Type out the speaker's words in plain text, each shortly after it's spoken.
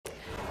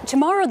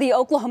Tomorrow, the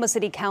Oklahoma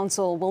City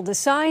Council will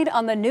decide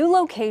on the new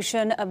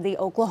location of the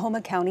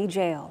Oklahoma County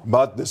Jail.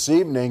 But this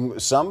evening,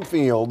 some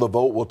feel the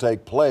vote will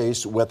take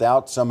place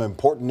without some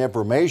important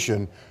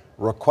information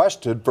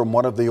requested from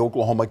one of the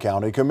Oklahoma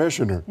County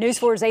commissioners. News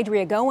 4's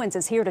Adria Goins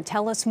is here to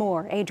tell us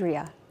more.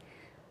 Adria.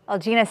 Well,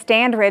 Gina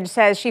Standridge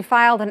says she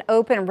filed an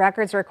open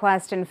records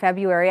request in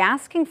February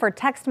asking for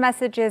text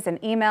messages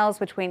and emails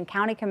between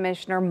County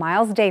Commissioner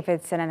Miles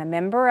Davidson and a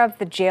member of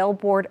the Jail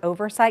Board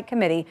Oversight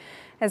Committee,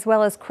 as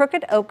well as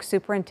Crooked Oak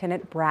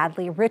Superintendent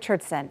Bradley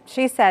Richardson.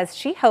 She says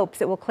she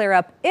hopes it will clear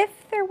up if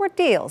there were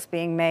deals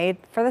being made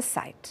for the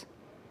site.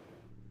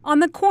 On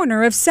the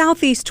corner of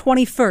Southeast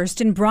 21st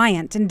in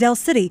Bryant and Del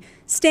City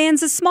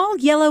stands a small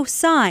yellow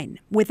sign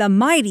with a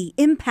mighty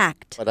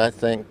impact. But I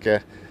think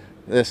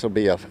this will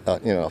be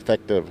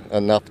effective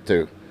enough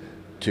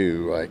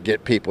to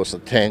get people's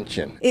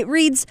attention. It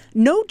reads,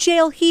 "No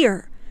jail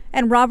here."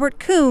 And Robert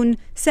Kuhn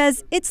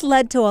says it's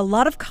led to a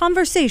lot of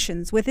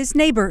conversations with his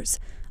neighbors,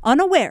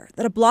 unaware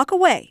that a block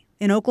away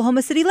in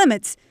Oklahoma city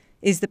limits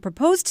is the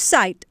proposed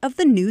site of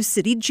the new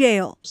city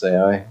jail. Say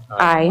aye.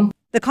 Aye.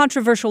 The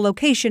controversial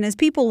location is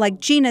people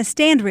like Gina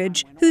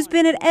Standridge, who's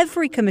been at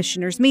every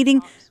commissioner's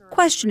meeting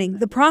questioning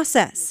the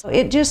process.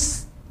 It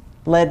just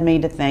led me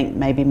to think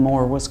maybe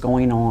more was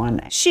going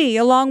on. She,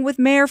 along with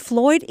Mayor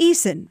Floyd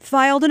Eason,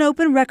 filed an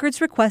open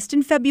records request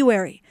in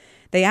February.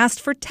 They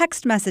asked for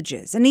text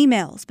messages and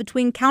emails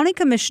between County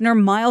Commissioner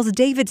Miles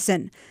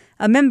Davidson,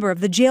 a member of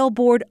the Jail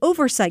Board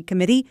Oversight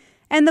Committee,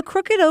 and the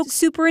Crooked Oak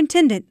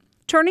Superintendent,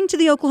 turning to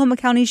the Oklahoma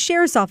County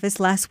Sheriff's Office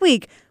last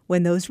week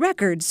when those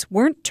records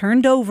weren't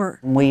turned over.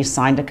 We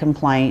signed a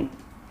complaint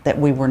that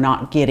we were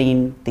not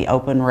getting the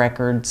open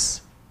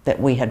records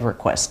that we had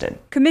requested.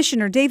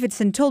 Commissioner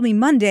Davidson told me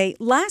Monday,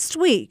 last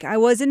week I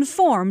was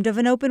informed of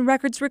an open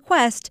records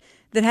request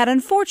that had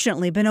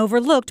unfortunately been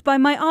overlooked by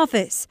my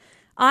office.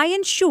 I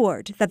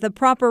ensured that the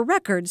proper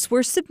records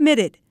were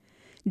submitted.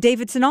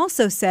 Davidson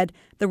also said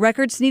the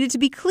records needed to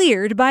be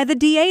cleared by the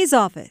DA's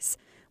office.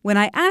 When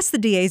I asked the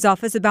DA's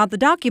office about the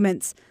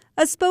documents,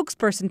 a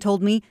spokesperson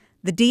told me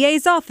the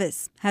DA's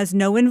office has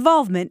no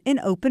involvement in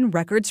open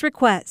records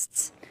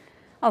requests.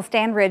 Well,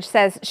 Standridge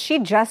says she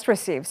just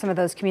received some of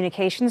those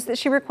communications that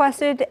she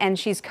requested, and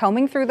she's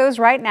combing through those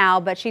right now,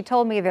 but she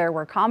told me there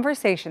were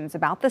conversations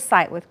about the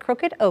site with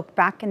Crooked Oak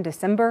back in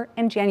December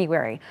and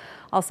January.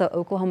 Also,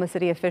 Oklahoma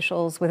City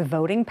officials with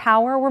voting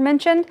power were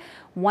mentioned.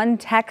 One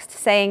text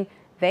saying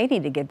they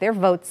need to get their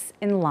votes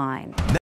in line.